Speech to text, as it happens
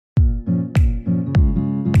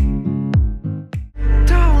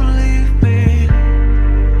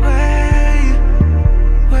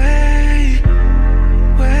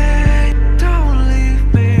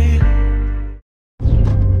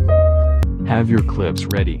have your clips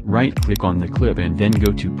ready, right-click on the clip and then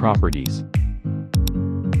go to Properties.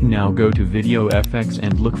 Now go to Video FX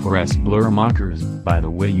and look for S-Blur Markers. By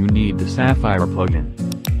the way, you need the Sapphire plugin.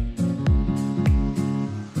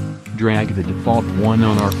 Drag the default one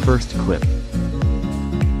on our first clip.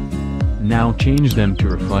 Now change them to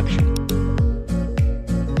reflection.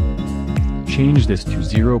 Change this to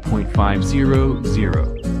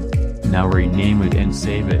 0.500. Now rename it and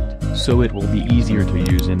save it, so it will be easier to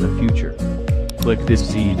use in the future. Click this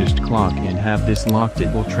Z-Dist clock and have this locked.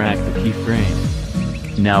 It will track the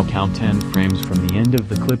keyframe. Now count 10 frames from the end of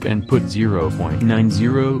the clip and put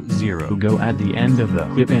 0.900. Go at the end of the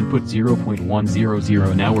clip and put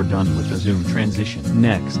 0.100. Now we're done with the zoom transition.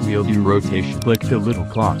 Next we'll do rotation. Click the little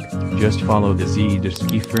clock, just follow the Z-Dist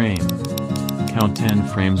keyframe. Count 10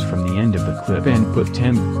 frames from the end of the clip and put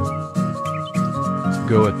 10.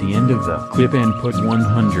 Go at the end of the clip and put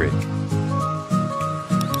 100.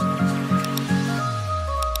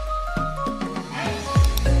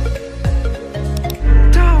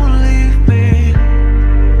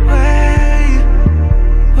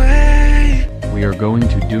 We are going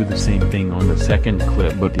to do the same thing on the second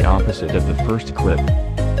clip but the opposite of the first clip.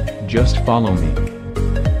 Just follow me.